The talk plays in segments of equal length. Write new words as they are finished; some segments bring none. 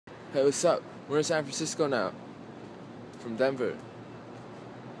Hey, what's up? We're in San Francisco now, from Denver,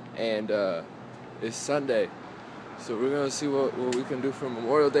 and it's Sunday, so we're gonna see what we can do for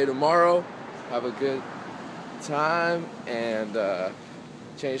Memorial Day tomorrow. Have a good time and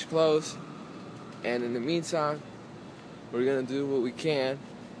change clothes. And in the meantime, we're gonna do what we can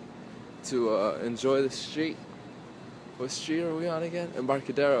to enjoy the street. What street are we on again?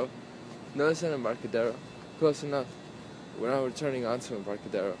 Embarcadero. No, it's not Embarcadero. Close enough. We're not returning onto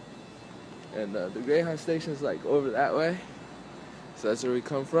Embarcadero. And the Greyhound station is like over that way. So that's where we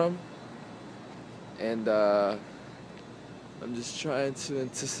come from. And I'm just trying to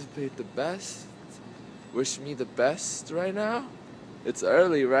anticipate the best. Wish me the best right now. It's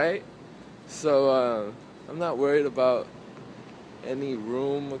early, right? So I'm not worried about any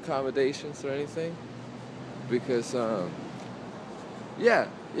room accommodations or anything. Because, yeah,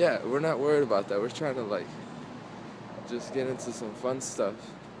 we're not worried about that. We're trying to just get into some fun stuff.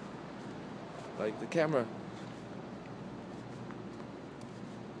 Like the camera